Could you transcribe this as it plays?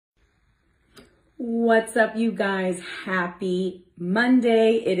What's up, you guys? Happy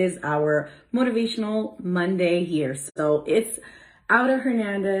Monday. It is our motivational Monday here. So it's Outer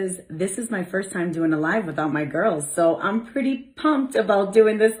Hernandez. This is my first time doing a live without my girls. So I'm pretty pumped about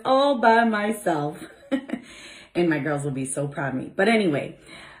doing this all by myself. And my girls will be so proud of me. But anyway,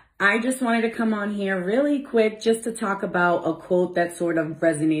 I just wanted to come on here really quick just to talk about a quote that sort of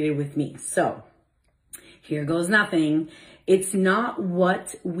resonated with me. So here goes nothing. It's not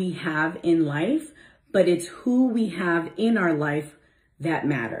what we have in life, but it's who we have in our life that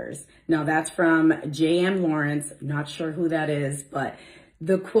matters. Now that's from J.M. Laurence. Not sure who that is, but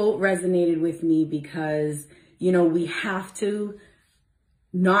the quote resonated with me because, you know, we have to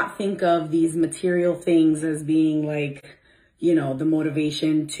not think of these material things as being like, you know, the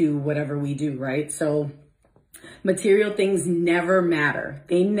motivation to whatever we do, right? So material things never matter.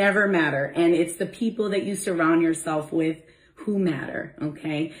 They never matter. And it's the people that you surround yourself with who matter,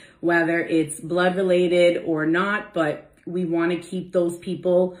 okay? Whether it's blood related or not, but we want to keep those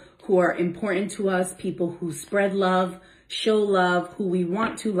people who are important to us, people who spread love, show love, who we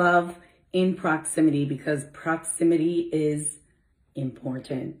want to love in proximity, because proximity is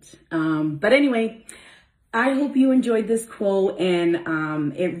important. But anyway, I hope you enjoyed this quote, and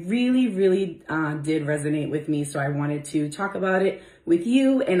it really did resonate with me. So I wanted to talk about it with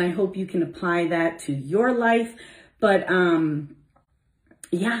you, and I hope you can apply that to your life. But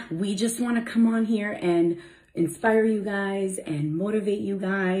yeah, we just want to come on here and inspire you guys and motivate you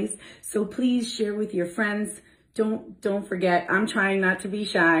guys. So please share with your friends. Don't forget, I'm trying not to be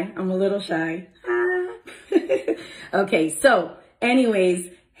shy. I'm a little shy. Okay, so anyways,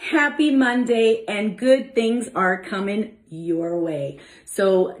 happy Monday, and good things are coming your way.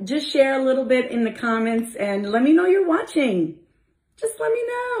 So just share a little bit in the comments and let me know you're watching. Just let me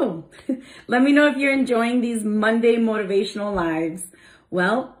know. Let me know if you're enjoying these Monday motivational lives.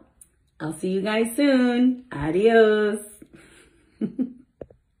 Well, I'll see you guys soon. Adios.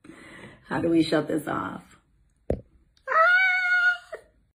 How do we shut this off?